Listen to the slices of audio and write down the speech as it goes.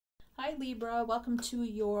Hi Libra, welcome to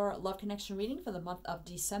your love connection reading for the month of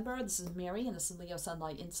December. This is Mary and this is Leo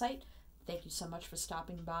Sunlight Insight. Thank you so much for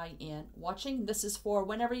stopping by and watching. This is for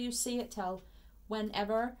whenever you see it, tell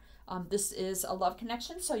whenever. This is a love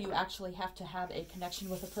connection, so you actually have to have a connection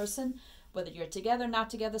with a person, whether you're together, not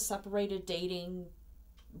together, separated, dating,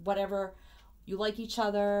 whatever. You like each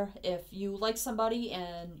other. If you like somebody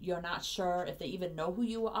and you're not sure if they even know who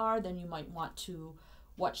you are, then you might want to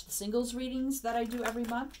watch the singles readings that I do every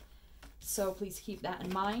month. So please keep that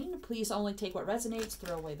in mind. Please only take what resonates,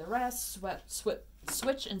 throw away the rest,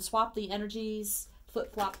 switch and swap the energies,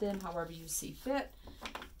 flip-flop them however you see fit.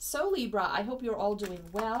 So Libra, I hope you're all doing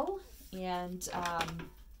well, and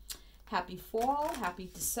happy fall, happy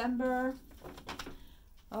December.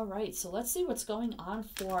 All right, so let's see what's going on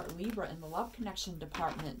for Libra in the love connection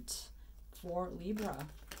department. For Libra,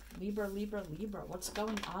 what's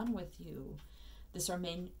going on with you? This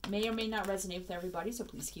may or may not resonate with everybody, so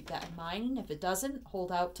please keep that in mind. If it doesn't,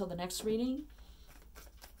 hold out till the next reading.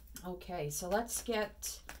 Okay, so let's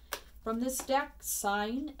get from this deck,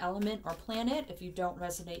 sign, element, or planet. If you don't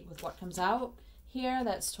resonate with what comes out here,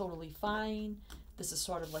 that's totally fine. This is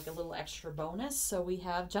sort of like a little extra bonus. So we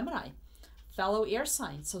have Gemini, fellow air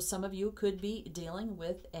sign. So some of you could be dealing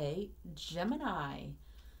with a Gemini.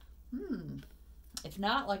 If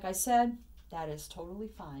not, like I said, that is totally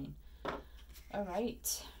fine. All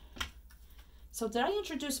right. So did I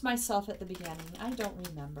introduce myself at the beginning? I don't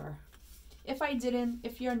remember. If I didn't,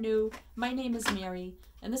 if you're new, my name is Mary,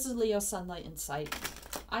 and this is Leo Sunlight Insight.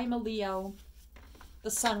 I'm a Leo. The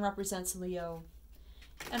sun represents Leo,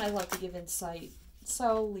 and I love to give insight.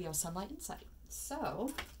 So Leo Sunlight Insight.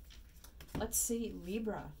 So let's see,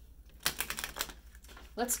 Libra.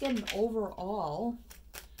 Let's get an overall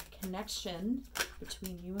connection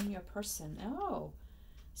between you and your person. Oh.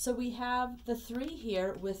 So we have the 3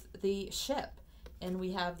 here with the ship, and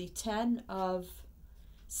we have the 10 of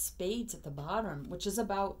spades at the bottom, which is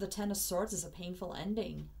about the 10 of swords is a painful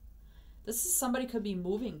ending. This is somebody could be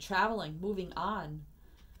moving, traveling, moving on.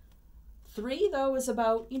 3, though, is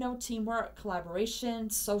about, you know, teamwork, collaboration,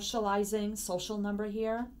 socializing, social number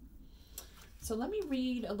here. So let me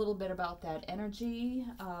read a little bit about that energy.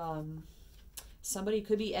 Somebody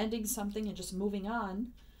could be ending something and just moving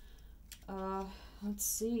on. Let's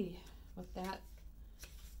see what that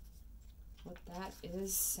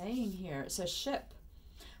is saying here. It says ship.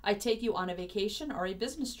 I take you on a vacation or a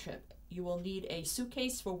business trip. You will need a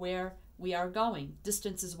suitcase for where we are going.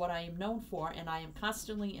 Distance is what I am known for, and I am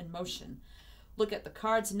constantly in motion. Look at the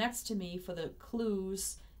cards next to me for the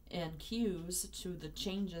clues and cues to the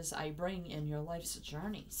changes I bring in your life's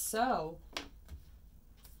journey. So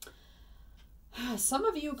some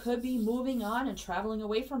of you could be moving on and traveling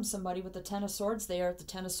away from somebody with the 10 of swords there. The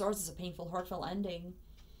 10 of swords is a painful, hurtful ending.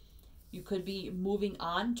 You could be moving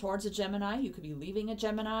on towards a Gemini. You could be leaving a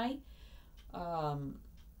Gemini. I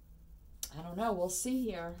don't know. We'll see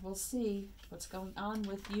here. We'll see what's going on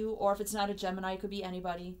with you. Or if it's not a Gemini, it could be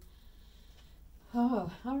anybody.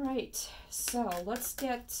 Oh, all right. So let's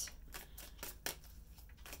get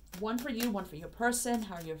one for you, one for your person,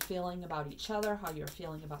 how you're feeling about each other, how you're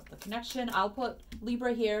feeling about the connection. I'll put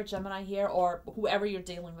Libra here, Gemini here, or whoever you're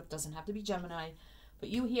dealing with. Doesn't have to be Gemini. But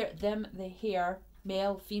you here, them, they here,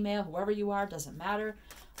 male, female, whoever you are, doesn't matter.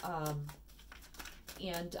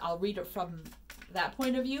 And I'll read it from that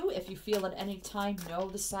point of view. If you feel at any time,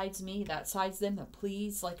 no, this side's me, that side's them, then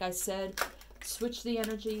please, like I said, switch the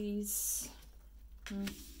energies.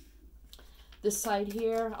 This side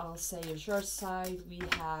here, I'll say is your side. We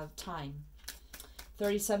have time.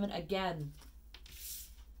 37 again.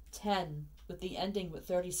 10 with the ending with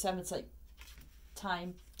 37. It's like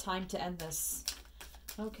time to end this.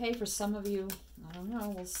 Okay, for some of you, I don't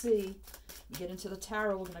know. We'll see. We get into the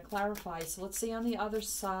tarot. We're going to clarify. So let's see on the other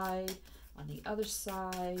side. On the other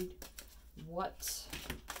side, what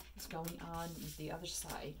is going on with the other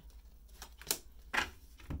side?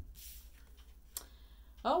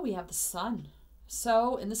 Oh, we have the sun.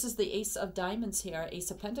 So, and this is the Ace of Diamonds here,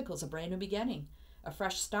 Ace of Pentacles, a brand new beginning, a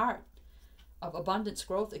fresh start of abundance,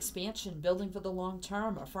 growth, expansion, building for the long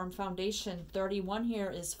term, a firm foundation. 31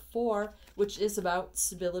 here is 4, which is about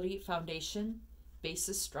stability, foundation,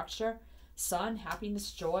 basis, structure, sun,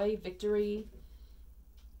 happiness, joy, victory.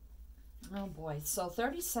 Oh boy, so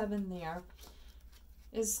 37 there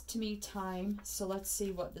is to me time. So let's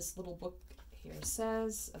see what this little book here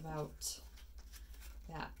says about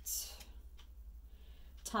that.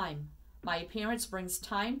 Time. My appearance brings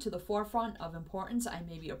time to the forefront of importance I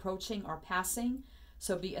may be approaching or passing,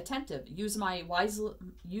 so be attentive. Use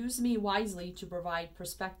me wisely to provide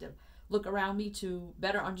perspective. Look around me to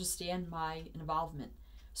better understand my involvement.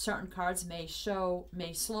 certain cards may slow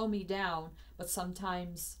me down, but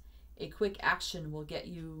sometimes a quick action will get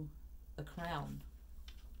you the crown.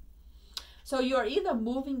 So you're either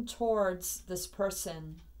moving towards this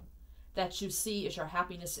person that you see as your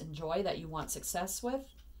happiness and joy, that you want success with,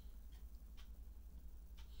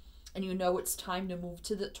 and you know it's time to move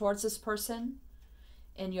towards this person,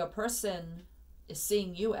 and your person is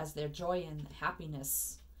seeing you as their joy and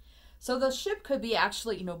happiness. So the ship could be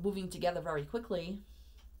actually, you know, moving together very quickly.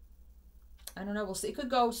 I don't know, we'll see. It could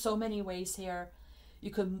go so many ways here.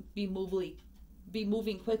 You could be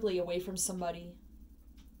moving quickly away from somebody.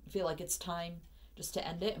 Feel like it's time just to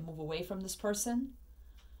end it and move away from this person.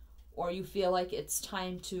 Or you feel like it's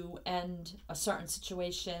time to end a certain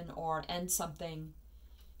situation or end something,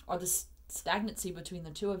 or the stagnancy between the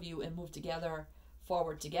two of you, and move together,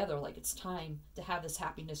 forward together, like it's time to have this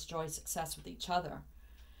happiness, joy, success with each other.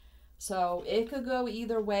 So it could go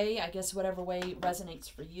either way, I guess whatever way resonates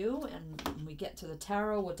for you. And when we get to the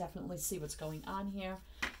tarot, we'll definitely see what's going on here.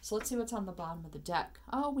 So let's see what's on the bottom of the deck.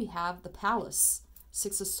 Oh, we have the Palace,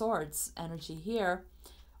 Six of Swords energy here,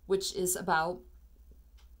 which is about,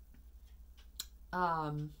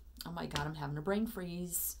 oh my God, I'm having a brain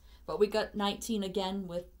freeze. But we got 19 again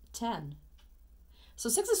with 10. So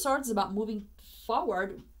Six of Swords is about moving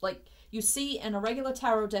forward. Like you see in a regular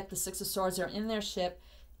tarot deck, the Six of Swords are in their ship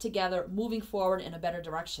together, moving forward in a better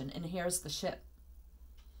direction. And here's the ship.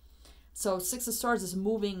 So Six of Swords is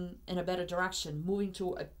moving in a better direction, moving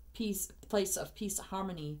to a place of peace,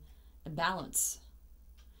 harmony, and balance.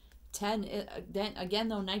 10, then again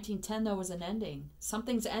though, 1910 though is an ending.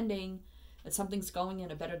 Something's ending and something's going in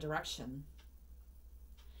a better direction.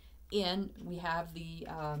 And we have the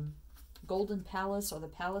Golden Palace, or the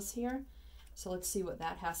Palace here. So let's see what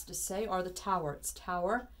that has to say. Or the Tower. It's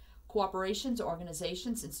Tower. Corporations,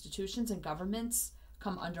 organizations, institutions, and governments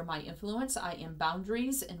come under my influence. I am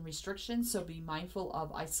boundaries and restrictions, so be mindful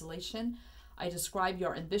of isolation. I describe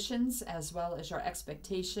your ambitions as well as your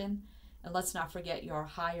expectation. And let's not forget your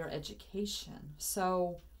higher education.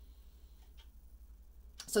 So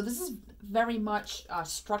this is very much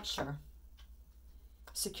structure.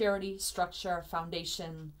 Security, structure,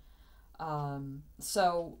 foundation.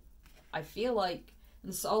 So I feel like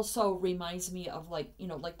this also reminds me of, like, you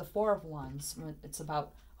know, like the Four of Wands, when it's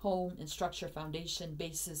about home and structure, foundation,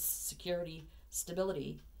 basis, security,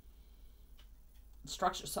 stability,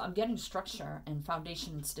 structure. So I'm getting structure and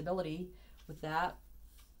foundation and stability with that.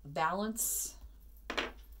 Balance,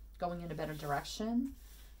 going in a better direction.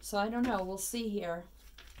 So I don't know. We'll see here.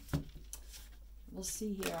 We'll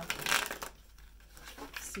see here.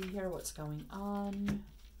 See here what's going on.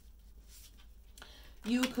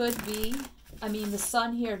 You could be, I mean, the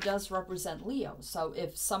sun here does represent Leo. So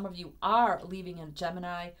if some of you are leaving a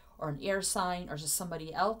Gemini or an air sign, or just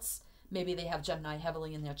somebody else, maybe they have Gemini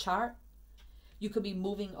heavily in their chart, you could be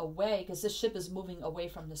moving away, because this ship is moving away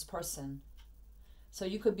from this person. So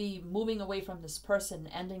you could be moving away from this person,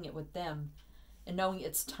 ending it with them, and knowing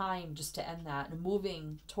it's time just to end that, and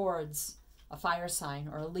moving towards a fire sign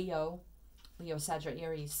or a Leo,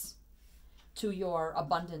 Sagittarius, to your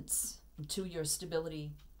abundance, to your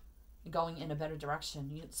stability, going in a better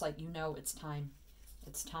direction. It's like, you know, it's time.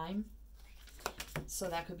 It's time. So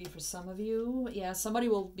that could be for some of you. Yeah, somebody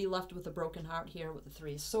will be left with a broken heart here with the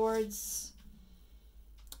Three of Swords.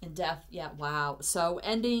 And death, yeah, wow. So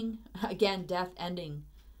ending, again, death, ending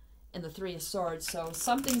in the Three of Swords. So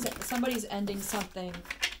somebody's ending something,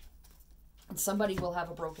 and somebody will have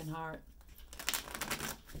a broken heart.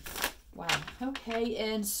 Wow. Okay,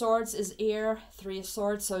 and Swords is air, Three of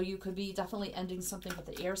Swords. So you could be definitely ending something with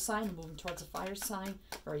the air sign and moving towards a fire sign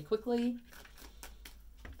very quickly.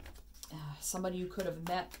 Somebody you could have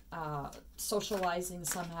met, socializing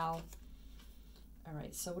somehow. All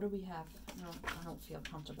right, so what do we have? No, I don't feel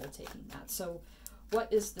comfortable taking that. So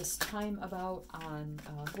what is this time about on,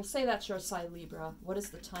 we'll say that's your side, Libra. What is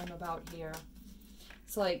the time about here?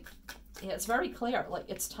 It's like, yeah, it's very clear. Like,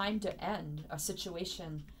 it's time to end a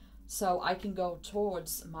situation so I can go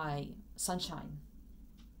towards my sunshine,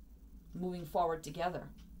 moving forward together.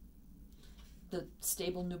 The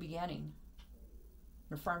stable new beginning,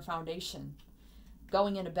 a firm foundation,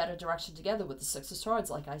 going in a better direction together with the Six of Swords,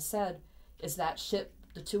 like I said, is that ship,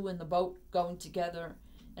 the two in the boat, going together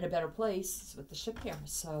in a better place with the ship here.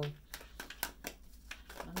 So,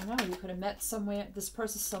 I don't know, you could have met somewhere, this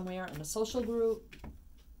person somewhere in a social group.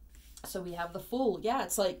 So we have the Fool. Yeah,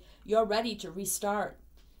 it's like you're ready to restart,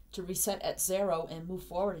 to reset at zero and move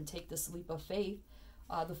forward and take this leap of faith.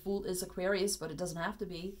 The Fool is Aquarius, but it doesn't have to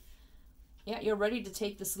be. Yeah, you're ready to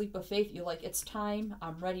take this leap of faith. You're like, it's time.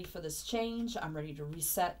 I'm ready for this change. I'm ready to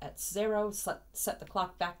reset at zero, set the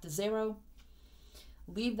clock back to zero.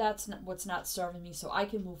 Leave what's not serving me so I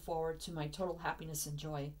can move forward to my total happiness and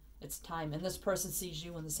joy. It's time. And this person sees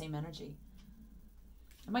you in the same energy.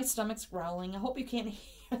 And my stomach's growling. I hope you can't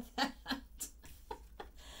hear that.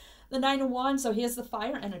 The Nine of Wands, so here's the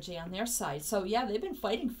fire energy on their side. So yeah, they've been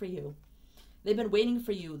fighting for you. They've been waiting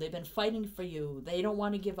for you. They've been fighting for you. They don't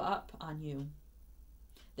want to give up on you.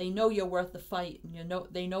 They know you're worth the fight. And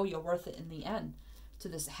they know you're worth it in the end. To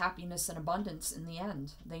this happiness and abundance in the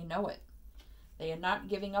end. They know it. They are not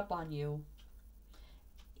giving up on you.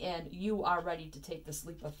 And you are ready to take this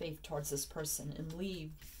leap of faith towards this person and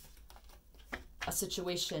leave a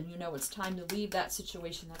situation. You know, it's time to leave that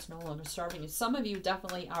situation that's no longer serving you. Some of you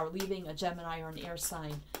definitely are leaving a Gemini or an air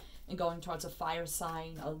sign and going towards a fire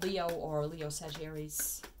sign, a Leo or a Leo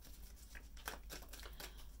Sagittarius.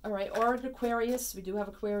 All right, or an Aquarius. We do have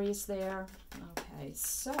Aquarius there. Okay,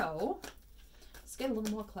 so let's get a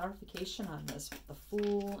little more clarification on this with the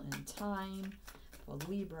Fool and time for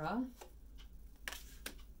Libra.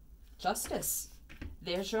 Justice.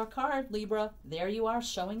 There's your card, Libra. There you are,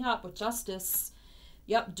 showing up with justice.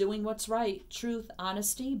 Yep, doing what's right. Truth,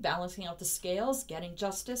 honesty, balancing out the scales, getting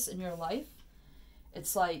justice in your life.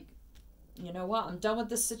 It's like, you know what? I'm done with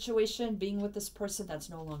this situation, being with this person that's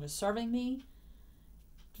no longer serving me.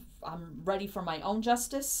 I'm ready for my own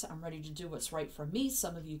justice. I'm ready to do what's right for me.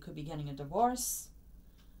 Some of you could be getting a divorce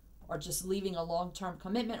or just leaving a long-term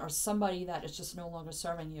commitment or somebody that is just no longer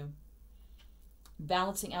serving you.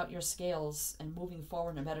 Balancing out your scales and moving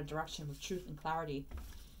forward in a better direction with truth and clarity.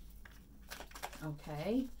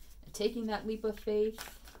 Okay. And taking that leap of faith.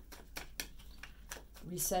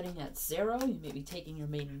 Resetting at 0. You may be taking your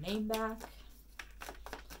maiden name back.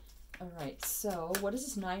 All right. So what is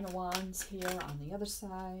this 9 of Wands here on the other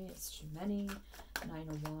side? It's too many. 9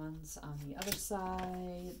 of Wands on the other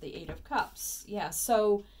side. The 8 of Cups. Yeah.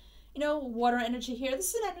 So, you know, water energy here.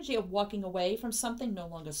 This is an energy of walking away from something no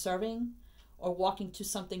longer serving, or walking to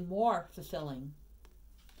something more fulfilling.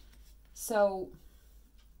 So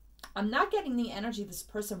I'm not getting the energy this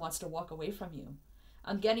person wants to walk away from you.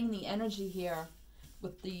 I'm getting the energy here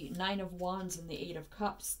with the 9 of Wands and the 8 of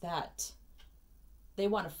Cups that they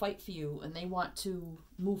want to fight for you and they want to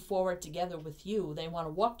move forward together with you. They want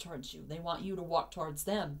to walk towards you. They want you to walk towards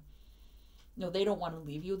them. No, they don't want to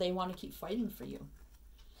leave you. They want to keep fighting for you.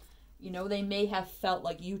 You know, they may have felt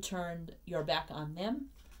like you turned your back on them.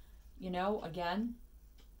 You know, again,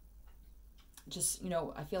 just, you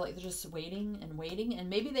know, I feel like they're just waiting and waiting. And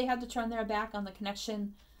maybe they had to turn their back on the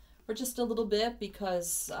connection for just a little bit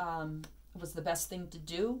because it was the best thing to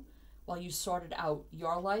do while you sorted out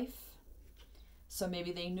your life. So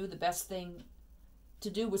maybe they knew the best thing to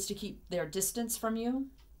do was to keep their distance from you,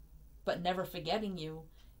 but never forgetting you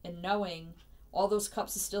and knowing all those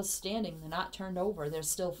cups are still standing. They're not turned over. They're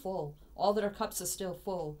still full. All their cups are still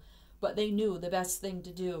full. But they knew the best thing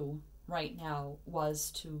to do right now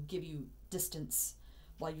was to give you distance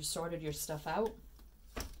while you sorted your stuff out,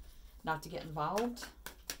 not to get involved.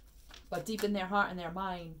 But deep in their heart and their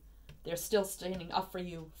mind, they're still standing up for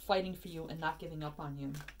you, fighting for you, and not giving up on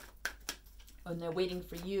you. And they're waiting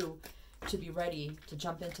for you to be ready to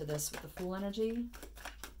jump into this with the Fool energy.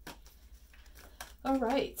 All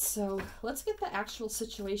right, so let's get the actual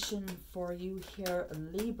situation for you here,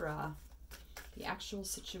 Libra. The actual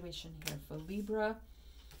situation here for Libra.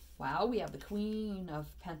 Wow, we have the Queen of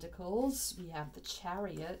Pentacles. We have the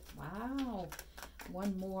Chariot. Wow.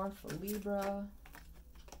 One more for Libra.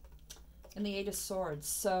 And the 8 of Swords.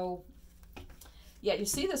 So, yeah, you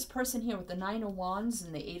see this person here with the 9 of Wands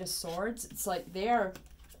and the 8 of Swords. It's like they're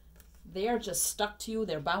just stuck to you.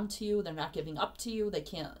 They're bound to you. They're not giving up to you. They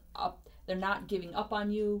can't up. They're not giving up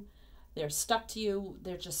on you. They're stuck to you.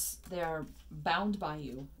 They're bound by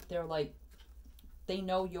you. They're like, they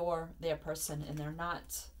know you're their person and they're not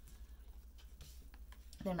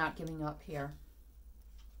giving up here.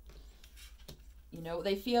 You know,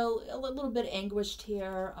 they feel a little bit anguished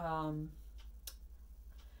here.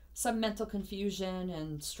 Some mental confusion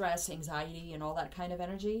and stress, anxiety, and all that kind of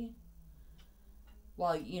energy.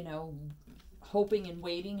 While, you know, hoping and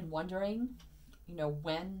waiting and wondering, you know,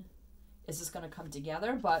 when is this going to come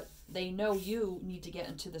together? But they know you need to get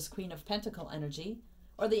into this Queen of Pentacle energy.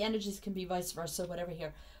 Or the energies can be vice versa, whatever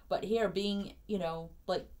here. But here being, you know,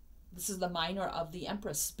 like this is the minor of the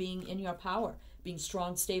Empress, being in your power, being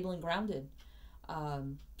strong, stable, and grounded.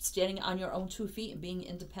 Standing on your own 2 feet and being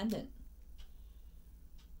independent.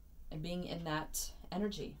 And being in that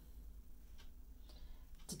energy.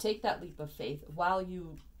 To take that leap of faith while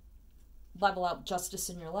you level out justice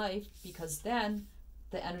in your life, because then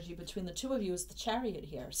the energy between the two of you is the Chariot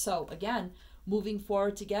here. So again, moving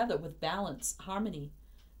forward together with balance, harmony,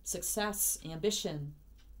 success, ambition,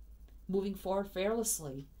 moving forward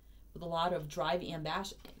fearlessly with a lot of drive,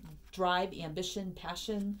 ambition,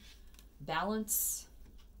 passion, balance,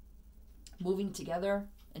 moving together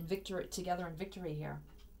and victory here.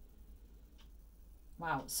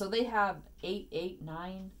 Wow. So they have 8, 8,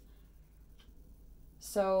 9.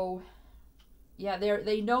 So yeah,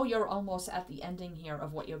 they know you're almost at the ending here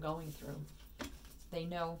of what you're going through. They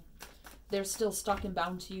know they're still stuck and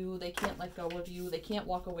bound to you. They can't let go of you. They can't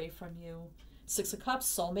walk away from you. 6 of Cups,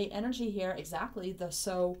 soulmate energy here. Exactly.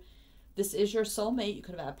 So this is your soulmate. You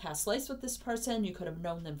could have had past lives with this person. You could have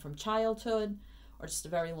known them from childhood or just a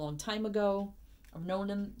very long time ago, or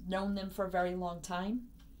known them for a very long time.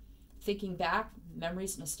 Thinking back,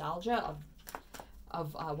 memories, nostalgia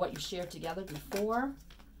of what you shared together before,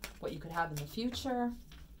 what you could have in the future.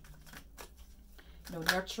 You know,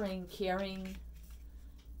 nurturing, caring.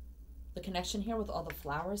 The connection here with all the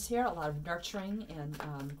flowers here, a lot of nurturing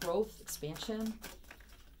and growth, expansion.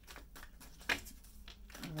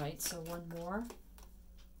 All right, so one more.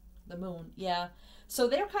 The moon, yeah. So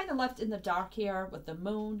they're kind of left in the dark here with the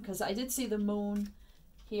moon, because I did see the moon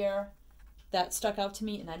here. That stuck out to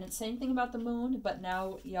me, and I didn't say anything about the moon, but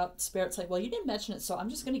now, yep, Spirit's like, well, you didn't mention it, so I'm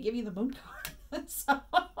just going to give you the moon card. So,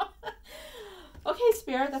 okay,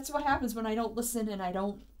 Spirit, that's what happens when I don't listen and I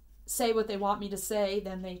don't say what they want me to say.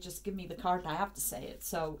 Then they just give me the card and I have to say it.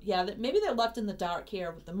 So, yeah, maybe they're left in the dark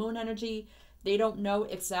here with the moon energy. They don't know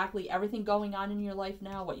exactly everything going on in your life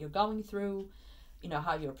now, what you're going through, you know,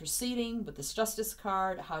 how you're proceeding with this Justice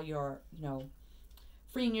card, how you're, you know,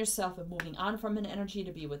 freeing yourself and moving on from an energy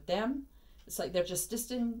to be with them. It's like they're just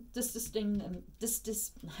distancing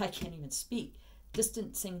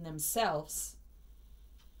themselves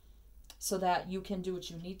so that you can do what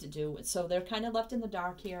you need to do. So they're kind of left in the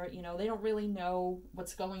dark here. You know, they don't really know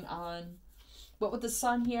what's going on. But with the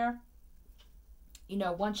Sun here, you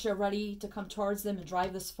know, once you're ready to come towards them and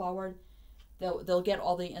drive this forward, they'll get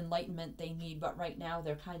all the enlightenment they need. But right now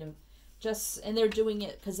they're kind of just, and they're doing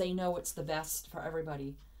it because they know it's the best for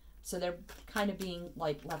everybody. So they're kind of being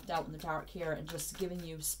like left out in the dark here and just giving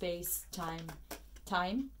you space, time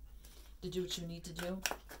to do what you need to do.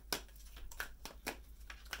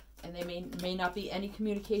 And they may not be any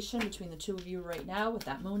communication between the two of you right now with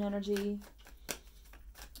that moon energy.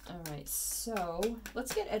 All right, so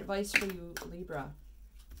let's get advice for you, Libra.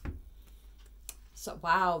 So,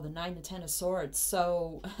 wow, the 9 and 10 of Swords.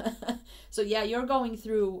 So, so yeah, you're going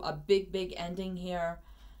through a big ending here,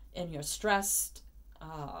 and you're stressed,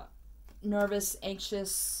 nervous,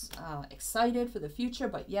 anxious, excited for the future,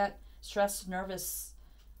 but yet stressed, nervous,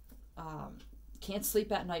 can't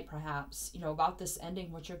sleep at night perhaps, you know, about this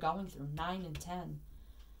ending, what you're going through. 9 and 10.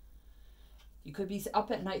 You could be up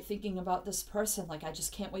at night thinking about this person, like, I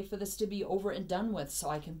just can't wait for this to be over and done with so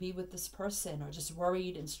I can be with this person, or just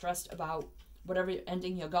worried and stressed about whatever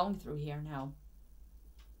ending you're going through here now.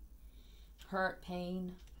 Hurt,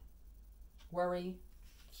 pain, worry,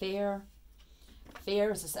 fear. Fear,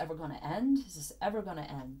 is this ever going to end? Is this ever going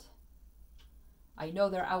to end? I know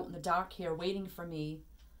they're out in the dark here waiting for me.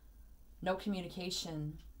 No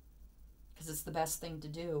communication, because it's the best thing to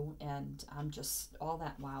do, and I'm just all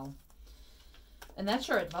that, wow. And that's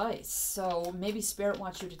your advice. So maybe Spirit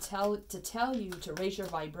wants you to tell you to raise your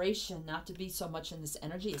vibration, not to be so much in this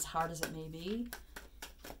energy, as hard as it may be.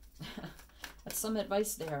 That's some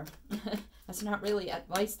advice there. That's not really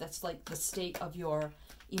advice. That's like the state of your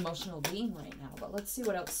emotional being right now. But let's see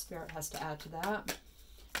what else Spirit has to add to that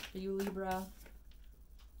for you, Libra.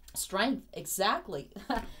 Strength, exactly.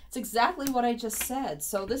 It's exactly what I just said.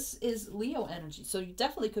 So this is Leo energy. So you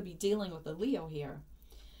definitely could be dealing with a Leo here.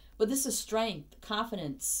 But this is strength,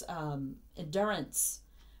 confidence, endurance,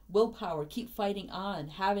 willpower, keep fighting on,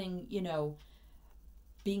 having, you know,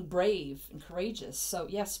 being brave and courageous. So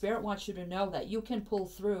yeah, Spirit wants you to know that you can pull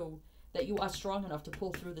through, that you are strong enough to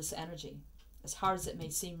pull through this energy, as hard as it may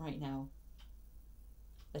seem right now.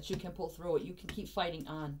 That you can pull through it, you can keep fighting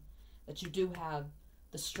on, that you do have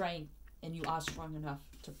the strength and you are strong enough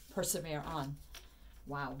to persevere on.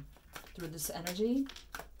 Wow. Through this energy.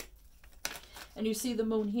 And you see the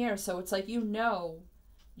moon here, so it's like, you know,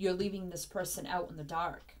 you're leaving this person out in the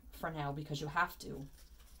dark for now because you have to.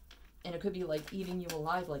 And it could be like eating you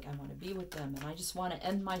alive, like, I want to be with them and I just want to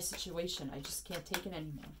end my situation. I just can't take it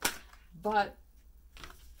anymore. But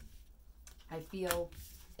I feel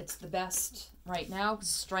it's the best right now, because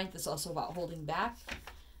strength is also about holding back.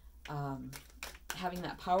 Having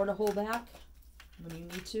that power to hold back when you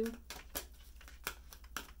need to.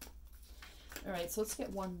 All right, so let's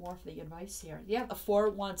get one more for the advice here. Yeah, the 4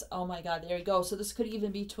 of Wands. Oh my God, there you go. So this could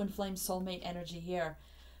even be twin flame soulmate energy here.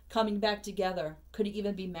 Coming back together. Could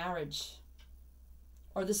even be marriage.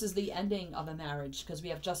 Or this is the ending of a marriage, because we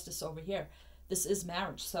have justice over here. This is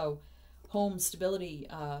marriage. So home, stability,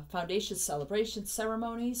 foundation, celebration,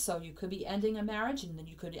 ceremony. So you could be ending a marriage, and then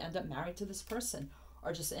you could end up married to this person,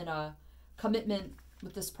 or just in a commitment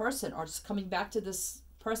with this person, or just coming back to this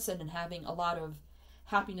person and having a lot of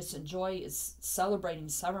happiness and joy, is celebrating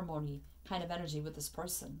ceremony kind of energy with this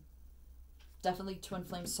person. Definitely twin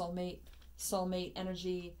flame soulmate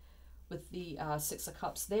energy with the Six of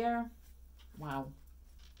Cups there. Wow.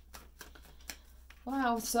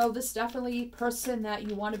 Wow, so this definitely person that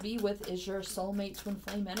you want to be with is your soulmate twin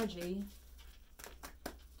flame energy.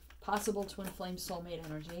 Possible twin flame soulmate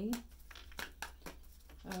energy.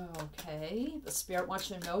 Okay, the Spirit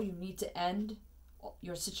wants you to know you need to end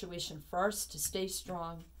your situation first to stay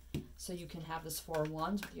strong, so you can have this Four of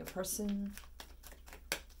Wands with your person.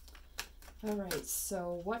 All right,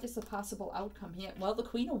 so what is the possible outcome here? Well, the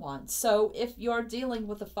Queen of Wands. So if you're dealing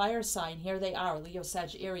with a fire sign, here they are, Leo,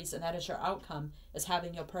 Sag, Aries, and that is your outcome, is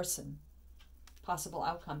having your person. Possible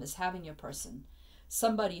outcome is having your person.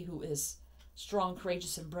 Somebody who is strong,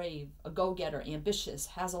 courageous, and brave, a go-getter, ambitious,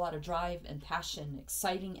 has a lot of drive and passion,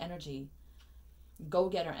 exciting energy,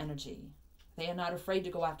 go-getter energy. They are not afraid to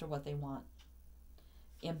go after what they want.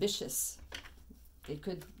 Ambitious. They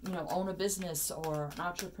could, you know, own a business or an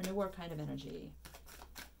entrepreneur kind of energy.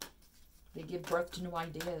 They give birth to new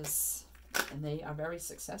ideas, and they are very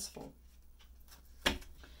successful.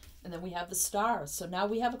 And then we have the Star. So now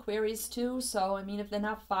we have Aquarius too. So, I mean, if they're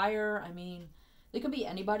not fire, I mean, they could be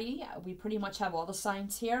anybody. We pretty much have all the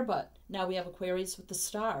signs here, but now we have Aquarius with the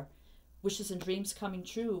Star. Wishes and dreams coming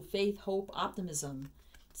true. Faith, hope, optimism.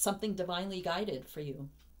 Something divinely guided for you.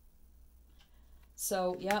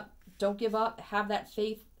 So, yeah, don't give up. Have that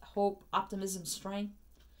faith, hope, optimism, strength.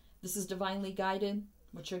 This is divinely guided.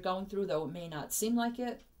 What you're going through, though it may not seem like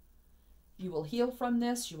it. You will heal from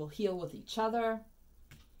this. You will heal with each other.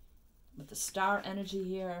 With the Star energy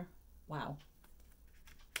here. Wow.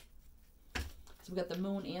 So we got the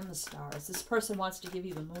Moon and the Stars. This person wants to give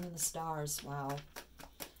you the Moon and the Stars. Wow.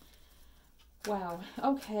 Wow.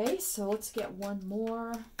 Okay, so let's get one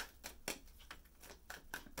more.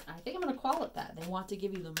 I think I'm going to call it that. They want to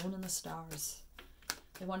give you the Moon and the Stars.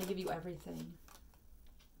 They want to give you everything.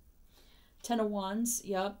 Ten of Wands.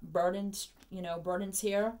 Yep. Burdens, you know, burdens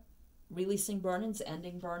here. Releasing burdens,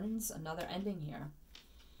 ending burdens. Another ending here.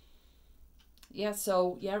 Yeah,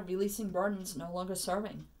 so, yeah, releasing burdens, no longer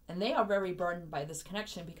serving. And they are very burdened by this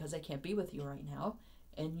connection because they can't be with you right now.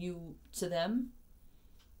 And you, to them,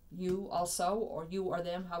 you also, or you or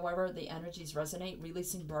them, however the energies resonate,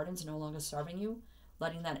 releasing burdens, no longer serving you,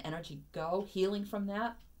 letting that energy go, healing from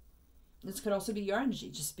that. This could also be your energy,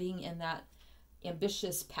 just being in that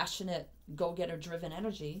ambitious, passionate, go-getter driven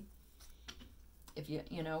energy. If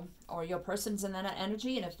you know, or your person's in that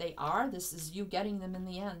energy, and if they are, this is you getting them in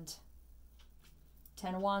the end.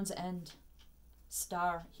 Ten of Wands, end.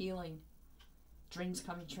 Star, healing. Dreams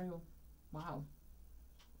coming true. Wow.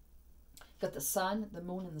 Got the Sun, the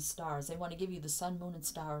Moon, and the Stars. They want to give you the Sun, Moon, and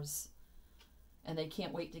Stars. And they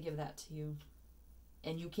can't wait to give that to you.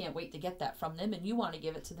 And you can't wait to get that from them, and you want to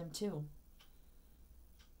give it to them too.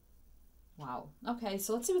 Wow. Okay,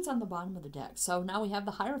 so let's see what's on the bottom of the deck. So now we have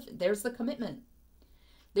the Hierophant. There's the commitment.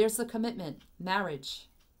 There's the commitment. Marriage.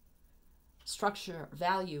 Structure,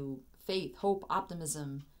 value, faith, hope,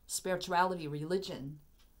 optimism, spirituality, religion,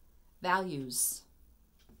 values.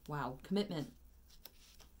 Wow. Commitment.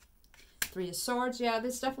 Three of Swords. Yeah,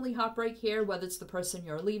 there's definitely heartbreak here, whether it's the person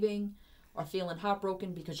you're leaving or feeling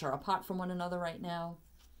heartbroken because you're apart from one another right now.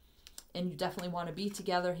 And you definitely want to be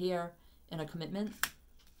together here in a commitment.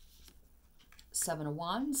 Seven of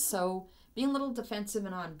Wands. So being a little defensive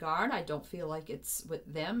and on guard. I don't feel like it's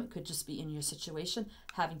with them. It could just be in your situation.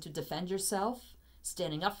 Having to defend yourself.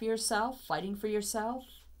 Standing up for yourself. Fighting for yourself.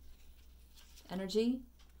 Energy.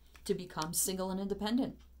 To become single and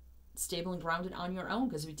independent. Stable and grounded on your own,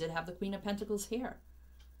 because we did have the Queen of Pentacles here.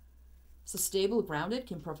 So stable, grounded,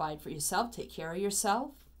 can provide for yourself, take care of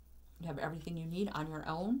yourself. You have everything you need on your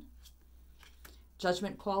own.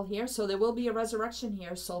 Judgment call here. So there will be a resurrection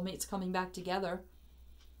here. Soulmates coming back together.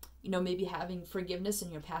 You know, maybe having forgiveness in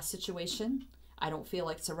your past situation. I don't feel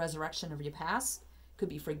like it's a resurrection of your past. Could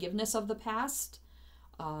be forgiveness of the past.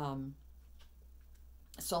 Soulmates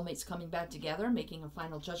coming back together, making a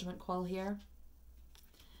final judgment call here.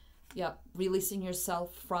 Yep, releasing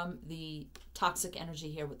yourself from the toxic energy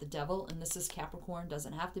here with the Devil. And this is Capricorn,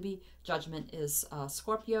 doesn't have to be. Judgment is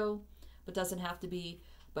Scorpio, but doesn't have to be.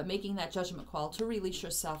 But making that judgment call to release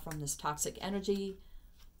yourself from this toxic energy.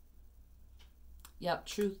 Yep,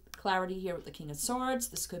 truth, clarity here with the King of Swords.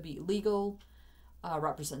 This could be legal,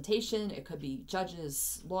 representation. It could be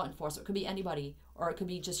judges, law enforcement. It could be anybody, or it could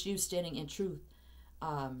be just you standing in truth,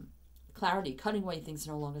 clarity, cutting away things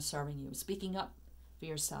no longer serving you, speaking up for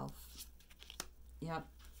yourself. Yep.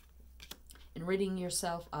 And ridding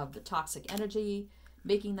yourself of the toxic energy,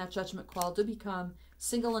 making that judgment call to become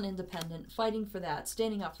single and independent, fighting for that,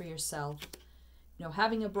 standing up for yourself. You know,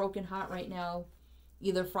 having a broken heart right now,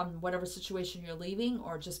 either from whatever situation you're leaving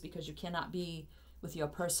or just because you cannot be with your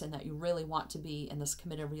person that you really want to be in this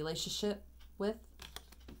committed relationship with.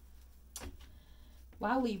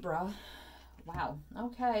 Wow, Libra. Wow.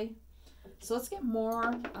 Okay. So let's get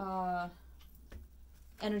more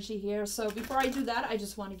energy here. So before I do that, I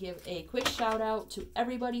just want to give a quick shout out to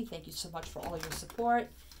everybody. Thank you so much for all your support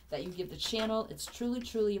that you give the channel. It's truly,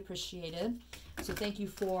 truly appreciated. So thank you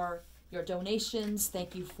for your donations.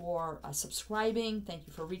 Thank you for subscribing. Thank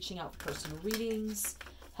you for reaching out for personal readings,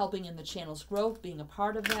 helping in the channel's growth, being a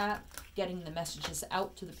part of that, getting the messages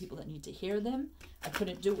out to the people that need to hear them. I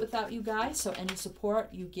couldn't do it without you guys, so any support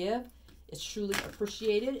you give is truly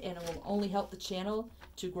appreciated, and it will only help the channel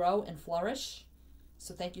to grow and flourish.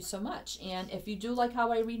 So thank you so much. And if you do like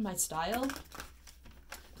how I read my style,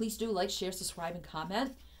 please do like, share, subscribe, and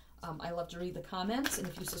comment. I love to read the comments, and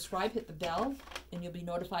if you subscribe, hit the bell, and you'll be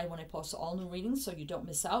notified when I post all new readings so you don't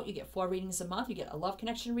miss out. You get 4 readings a month. You get a love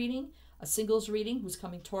connection reading, a singles reading, who's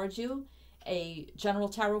coming towards you, a general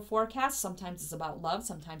tarot forecast, sometimes it's about love,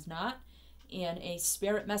 sometimes not, and a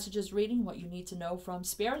spirit messages reading, what you need to know from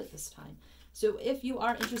spirit at this time. So if you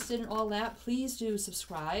are interested in all that, please do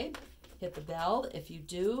subscribe, hit the bell. If you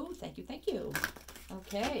do, thank you, thank you.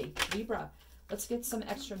 Okay, Libra, let's get some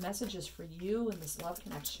extra messages for you in this love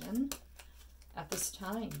connection at this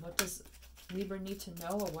time. What does Libra need to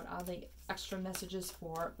know, or what are the extra messages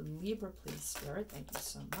for Libra, please, Spirit? Thank you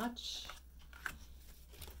so much.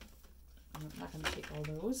 I'm not going to take all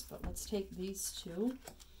those, but let's take these two.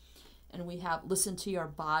 And we have Listen to Your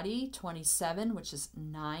Body, 27, which is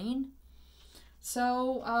 9.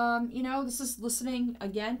 So, you know, this is listening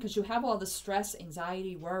again because you have all the stress,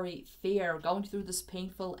 anxiety, worry, fear, going through this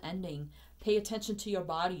painful ending. Pay attention to your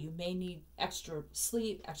body. You may need extra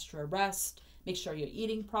sleep, extra rest. Make sure you're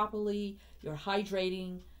eating properly, you're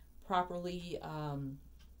hydrating properly.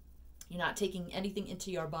 You're not taking anything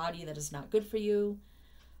into your body that is not good for you.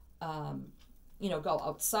 You know, go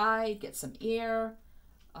outside, get some air,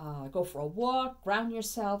 go for a walk, ground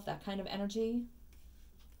yourself, that kind of energy.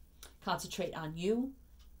 Concentrate on you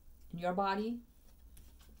and your body.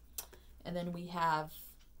 And then we have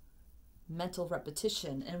mental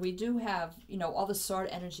repetition. And we do have, you know, all the sword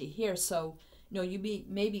energy here. So, you know, you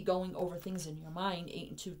may be going over things in your mind. 8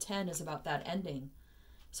 and 2, 10 is about that ending.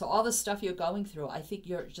 So all the stuff you're going through, I think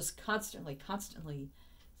you're just constantly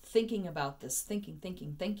thinking about this,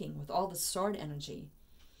 thinking with all the sword energy.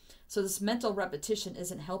 So this mental repetition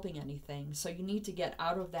isn't helping anything. So you need to get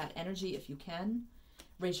out of that energy if you can.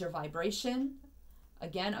 Raise your vibration.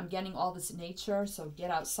 Again, I'm getting all this nature. So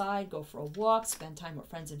get outside, go for a walk, spend time with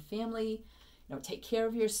friends and family. You know, take care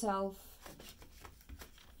of yourself.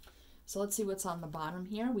 So let's see what's on the bottom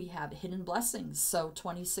here. We have hidden blessings. So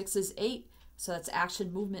 26 is 8. So that's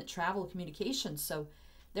action, movement, travel, communication. So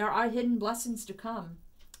there are hidden blessings to come.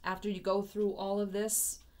 After you go through all of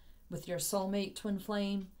this with your soulmate, twin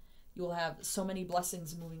flame, you will have so many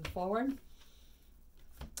blessings moving forward.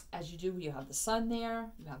 As you do, you have the sun there,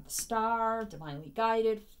 you have the star, divinely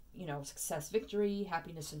guided, you know, success, victory,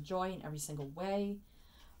 happiness, and joy in every single way.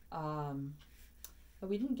 But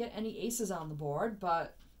we didn't get any aces on the board,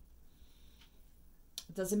 but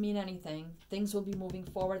it doesn't mean anything. Things will be moving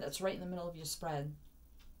forward. That's right in the middle of your spread.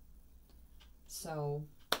 So,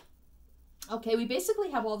 okay, we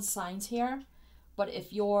basically have all the signs here. But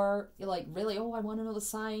if you're like, really, oh, I want to know the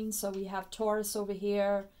signs. So we have Taurus over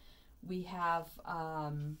here. We have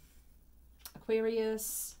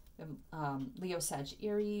Aquarius, we have, Leo, Sag,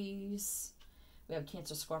 Aries. We have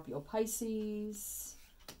Cancer, Scorpio, Pisces,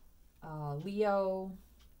 Leo,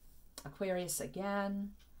 Aquarius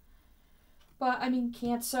again. But, I mean,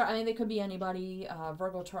 Cancer, I mean, they could be anybody,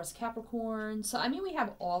 Virgo, Taurus, Capricorn. So, I mean, we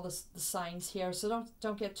have all the signs here, so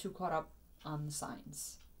don't get too caught up on the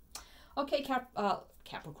signs. Okay,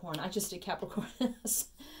 Capricorn, I just did Capricorn.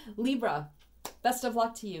 Libra, best of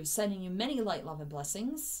luck to you, sending you many light, love, and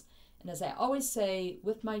blessings. And as I always say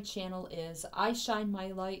with my channel is, I shine my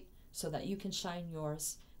light so that you can shine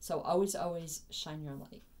yours. So always, always shine your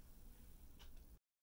light.